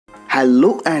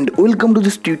Hello and welcome to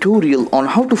this tutorial on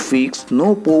how to fix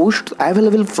no posts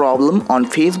available problem on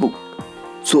Facebook.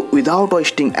 So without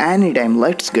wasting any time,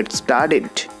 let's get started.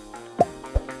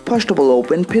 First of all,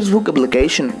 open Facebook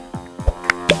application.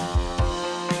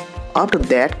 After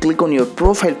that, click on your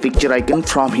profile picture icon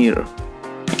from here.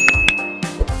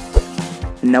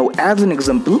 Now as an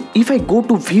example, if I go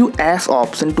to view as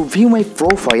option to view my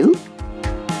profile,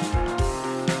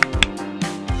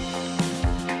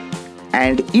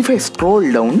 and if I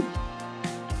scroll down,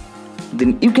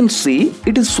 then you can see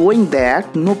it is showing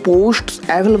that no posts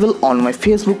available on my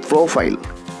Facebook profile.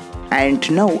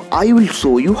 And now I will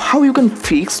show you how you can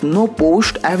fix no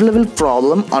post available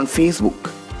problem on Facebook.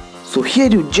 So here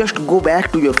you just go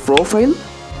back to your profile.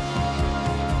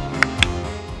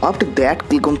 After that,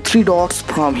 click on three dots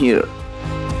from here.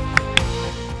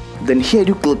 Then here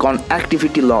you click on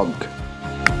activity log.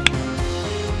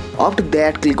 After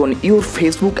that, click on your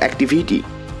Facebook activity.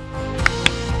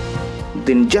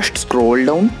 Then just scroll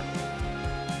down.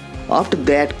 After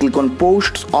that, click on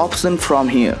posts option from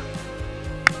here.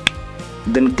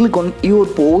 Then click on your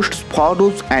posts,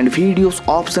 photos and videos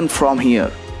option from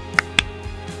here.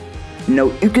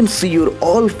 Now you can see your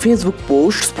all Facebook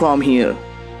posts from here.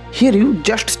 Here you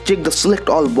just check the select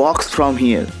all box from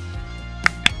here.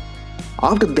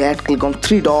 After that, click on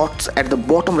three dots at the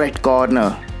bottom right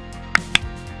corner.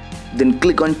 Then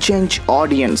click on change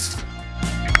audience.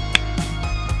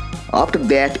 After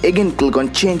that, again click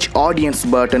on change audience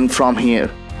button from here.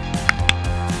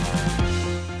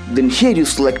 Then here you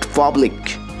select public.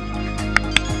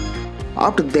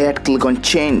 After that, click on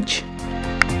change.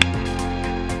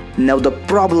 Now the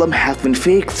problem has been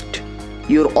fixed.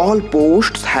 Your all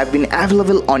posts have been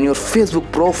available on your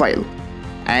Facebook profile.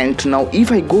 And now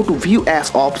if I go to view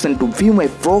as option to view my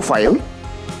profile,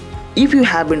 if you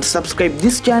haven't subscribed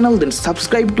this channel, then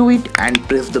subscribe to it and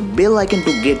press the bell icon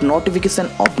to get notification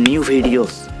of new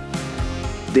videos.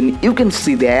 Then you can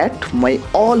see that my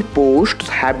all posts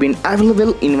have been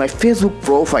available in my Facebook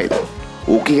profile.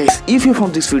 Okay guys, if you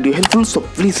found this video helpful, so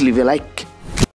please leave a like.